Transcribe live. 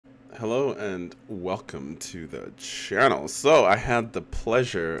Hello and welcome to the channel. So I had the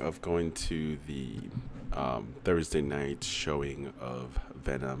pleasure of going to the Thursday night showing of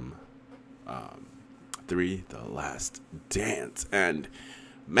Venom um, 3, The Last Dance. And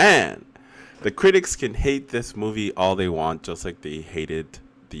man, the critics can hate this movie all they want, just like they hated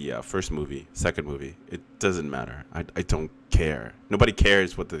the first movie, second movie. It doesn't matter. I don't care. Nobody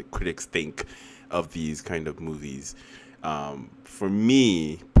cares what the critics think of these kind of movies. For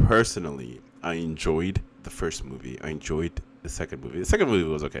me personally, I enjoyed the first movie. I enjoyed the second movie. The second movie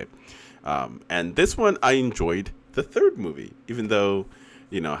was okay, and this one I enjoyed the third movie, even though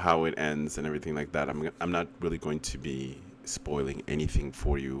how it ends and everything like that. I'm not really going to be spoiling anything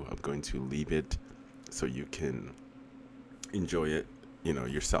for you. I'm going to leave it so you can enjoy it,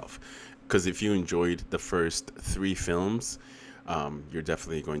 yourself. Because if you enjoyed the first three films, you're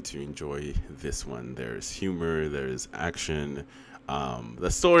definitely going to enjoy this one. There's humor, there's action. The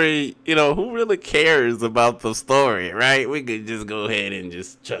story, who really cares about the story, right? We could just go ahead and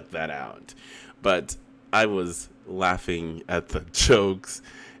just chuck that out. But I was laughing at the jokes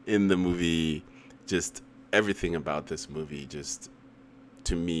in the movie, just everything about this movie, just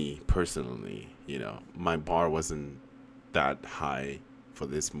to me personally, my bar wasn't that high for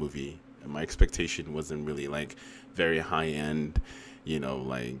this movie. And my expectation wasn't really like very high end,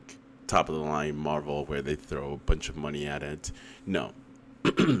 like top of the line Marvel where they throw a bunch of money at it. No.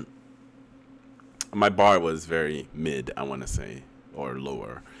 My bar was very mid, I want to say, or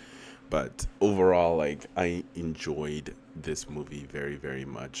lower. But overall, like, I enjoyed this movie very, very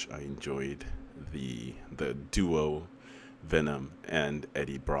much. I enjoyed the duo Venom and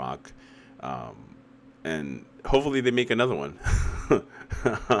Eddie Brock. And hopefully they make another one.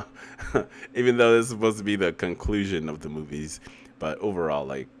 Even though this is supposed to be the conclusion of the movies, but overall,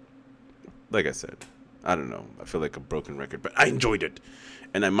 like I said, I don't know. I feel like a broken record, but I enjoyed it,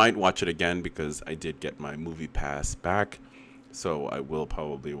 and I might watch it again because I did get my movie pass back, so I will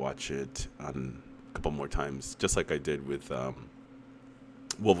probably watch it on a couple more times, just like I did with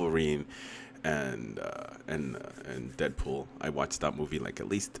Wolverine and Deadpool. I watched that movie like at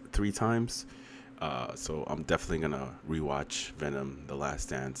least 3 times. So I'm definitely gonna rewatch Venom: The Last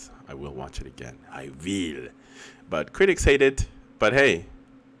Dance. I will watch it again. I will. But critics hate it. But hey,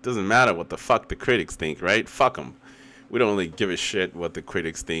 doesn't matter what the fuck the critics think, right? Fuck them. We don't really give a shit what the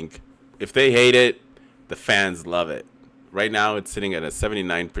critics think. If they hate it, the fans love it. Right now, it's sitting at a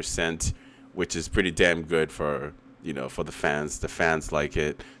 79%, which is pretty damn good for for the fans. The fans like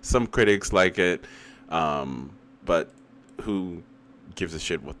it. Some critics like it, but who gives a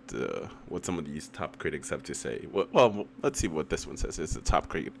shit what some of these top critics have to say? Well, let's see what this one says. It's the top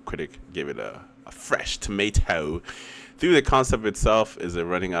critic gave it a fresh tomato. Through the concept itself is a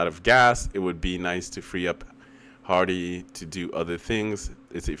running out of gas. It would be nice to free up Hardy to do other things.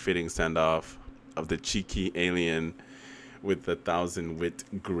 It's a fitting standoff of the cheeky alien with the 1,000-wit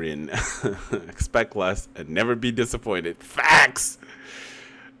grin. Expect less and never be disappointed. Facts.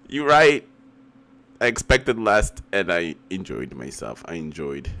 You right. I expected less, and I enjoyed myself. I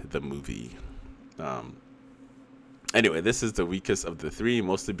enjoyed the movie. Anyway, this is the weakest of the three,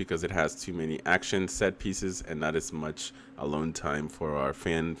 mostly because it has too many action set pieces and not as much alone time for our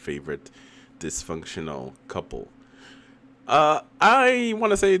fan favorite dysfunctional couple. I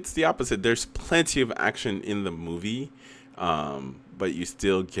want to say it's the opposite. There's plenty of action in the movie, but you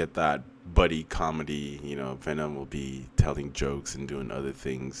still get that buddy comedy. Venom will be telling jokes and doing other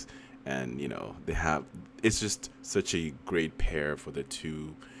things, and it's just such a great pair for the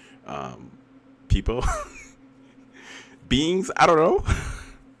two people. Beings, I don't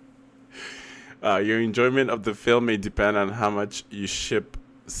know. Your enjoyment of the film may depend on how much you ship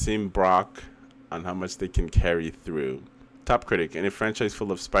Sim Brock, on how much they can carry through. Top critic: in a franchise full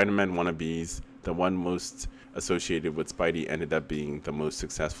of Spider-Man wannabes, the one most associated with Spidey ended up being the most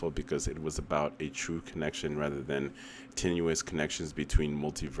successful because it was about a true connection rather than tenuous connections between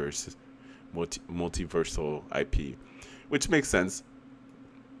multiversal IP, which makes sense.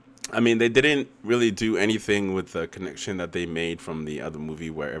 I mean, they didn't really do anything with the connection that they made from the other movie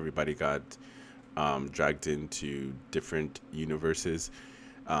where everybody got dragged into different universes.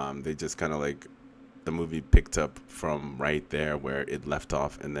 They just kind of like, the movie picked up from right there where it left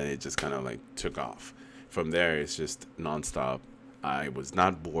off, and then it just kind of like took off. From there, it's just nonstop. I was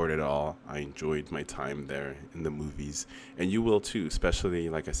not bored at all. I enjoyed my time there in the movies, and you will too, especially,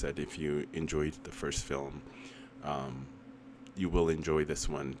 like I said, if you enjoyed the first film. You will enjoy this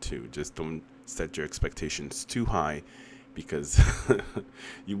one too. Just don't set your expectations too high, because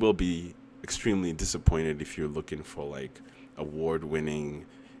you will be extremely disappointed if you're looking for like award-winning,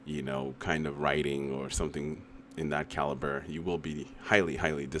 kind of writing or something in that caliber, you will be highly,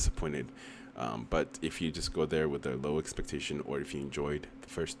 highly disappointed. But if you just go there with a low expectation, or if you enjoyed the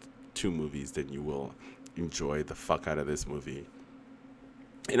first two movies, then you will enjoy the fuck out of this movie.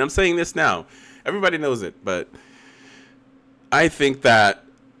 And I'm saying this now, everybody knows it, but I think that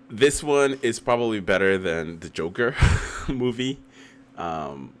this one is probably better than the Joker movie.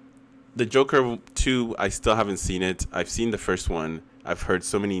 The Joker 2, I still haven't seen it. I've seen the first one. I've heard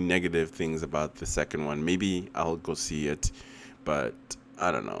so many negative things about the second one. Maybe I'll go see it, but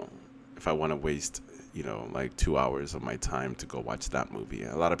I don't know if I want to waste, like 2 hours of my time to go watch that movie.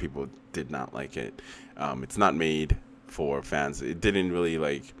 A lot of people did not like it. It's not made for fans. It didn't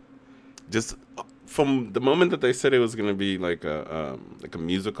really just from the moment that they said it was gonna be like a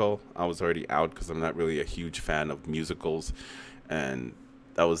musical, I was already out because I'm not really a huge fan of musicals, and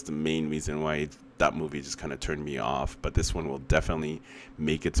that was the main reason why that movie just kind of turned me off. But this one will definitely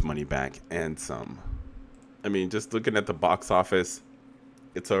make its money back and some. I mean, just looking at the box office,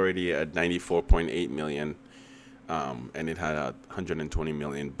 it's already at 94.8 million, and it had a 120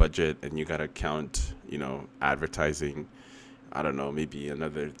 million budget, and you gotta count, advertising. I don't know, maybe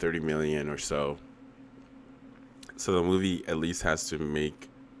another 30 million or so. So the movie at least has to make,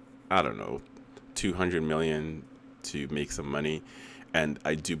 I don't know, 200 million to make some money. And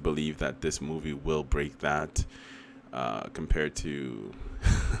I do believe that this movie will break that, compared to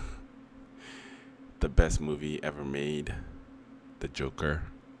the best movie ever made, The Joker.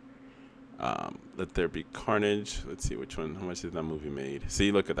 Let There Be Carnage. Let's see which one. How much did that movie made?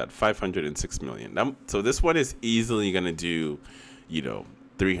 See, look at that, 506 million. So this one is easily gonna do,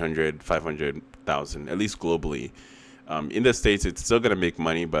 300, 500,000, at least globally. In the States, it's still gonna make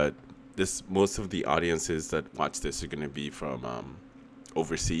money, but most of the audiences that watch this are gonna be from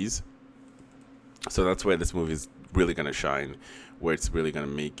overseas. So that's where this movie is really gonna shine, where it's really gonna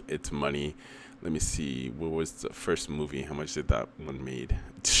make its money. Let me see, what was the first movie? How much did that one made?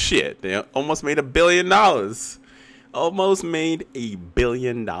 Shit, they almost made $1 billion. Almost made $1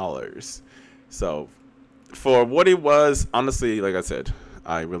 billion. So for what it was, honestly, like I said,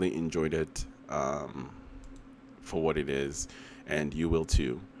 I really enjoyed it, for what it is, and you will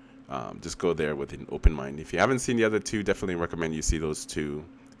too. Just go there with an open mind. If you haven't seen the other two, definitely recommend you see those two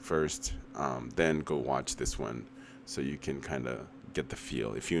first, then go watch this one, so you can kind of get the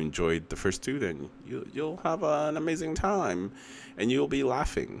feel. If you enjoyed the first two, then you'll have an amazing time, and you'll be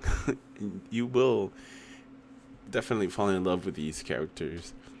laughing. You will definitely fall in love with these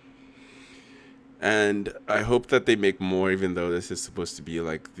characters, and I hope that they make more, even though this is supposed to be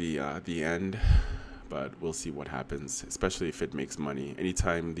like the end. But we'll see what happens, especially if it makes money.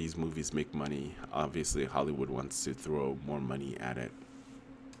 Anytime these movies make money, obviously Hollywood wants to throw more money at it.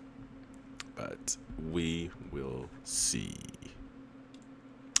 But we will see.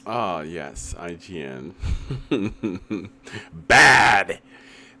 Ah, yes, IGN. Bad!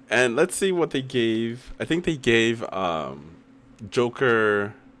 And let's see what they gave. I think they gave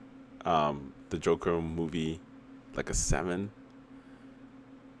Joker, the Joker movie, like a 7.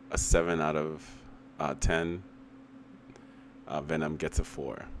 A 7 out of 10. Venom gets a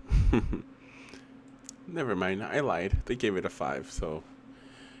 4. Never mind, I lied. They gave it a 5. So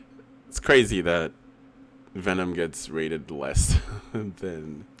it's crazy that Venom gets rated less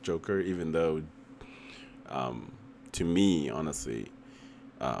than Joker, even though, to me, honestly,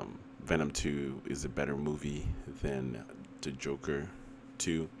 Venom 2 is a better movie than the Joker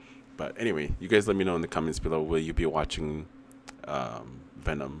 2. But anyway, you guys let me know in the comments below. Will you be watching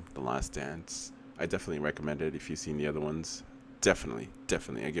Venom: The Last Dance? I definitely recommend it if you've seen the other ones. Definitely.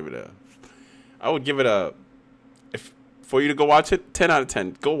 I would give it a, if for you to go watch it, 10 out of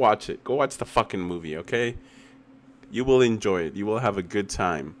 10. Go watch it. Go watch the fucking movie, okay? You will enjoy it. You will have a good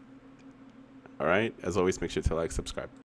time. All right? As always, make sure to like, subscribe.